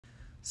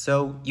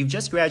So, you've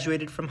just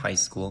graduated from high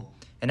school,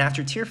 and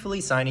after tearfully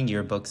signing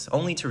yearbooks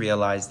only to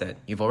realize that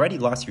you've already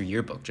lost your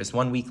yearbook just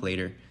 1 week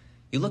later,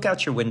 you look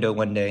out your window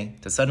one day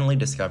to suddenly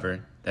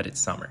discover that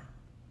it's summer.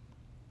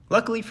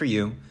 Luckily for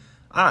you,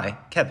 I,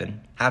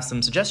 Kevin, have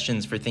some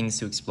suggestions for things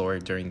to explore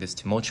during this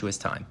tumultuous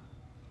time.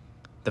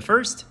 The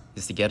first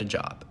is to get a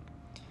job.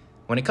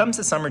 When it comes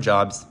to summer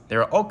jobs,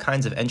 there are all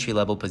kinds of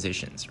entry-level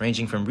positions,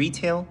 ranging from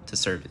retail to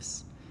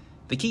service.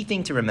 The key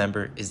thing to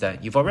remember is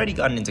that you've already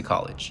gotten into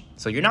college,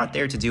 so you're not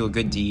there to do a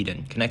good deed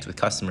and connect with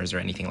customers or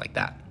anything like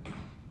that.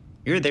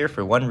 You're there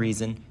for one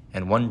reason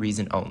and one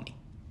reason only: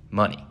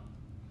 money.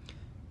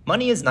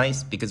 Money is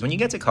nice because when you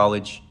get to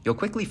college, you'll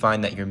quickly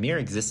find that your mere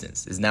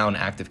existence is now an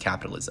act of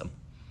capitalism.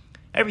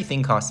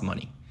 Everything costs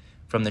money,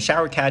 from the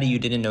shower caddy you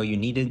didn't know you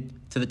needed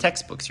to the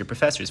textbooks your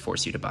professors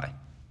force you to buy.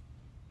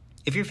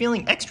 If you're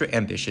feeling extra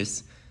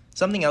ambitious,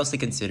 something else to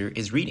consider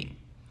is reading.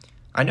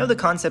 I know the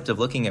concept of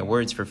looking at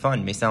words for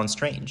fun may sound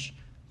strange,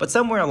 but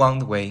somewhere along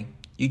the way,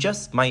 you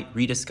just might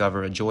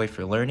rediscover a joy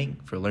for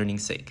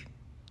learning's sake.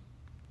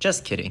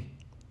 Just kidding.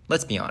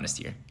 Let's be honest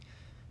here.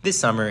 This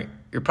summer,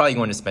 you're probably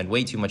going to spend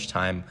way too much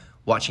time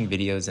watching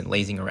videos and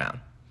lazing around.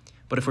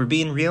 But if we're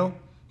being real,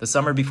 the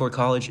summer before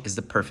college is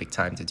the perfect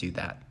time to do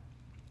that.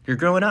 You're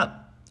growing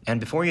up, and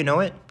before you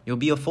know it, you'll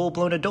be a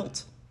full-blown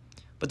adult.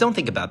 But don't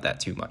think about that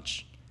too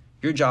much.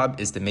 Your job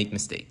is to make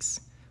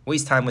mistakes,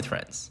 waste time with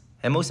friends,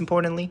 and most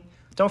importantly,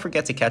 don't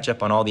forget to catch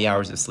up on all the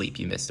hours of sleep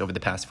you missed over the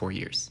past 4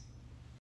 years.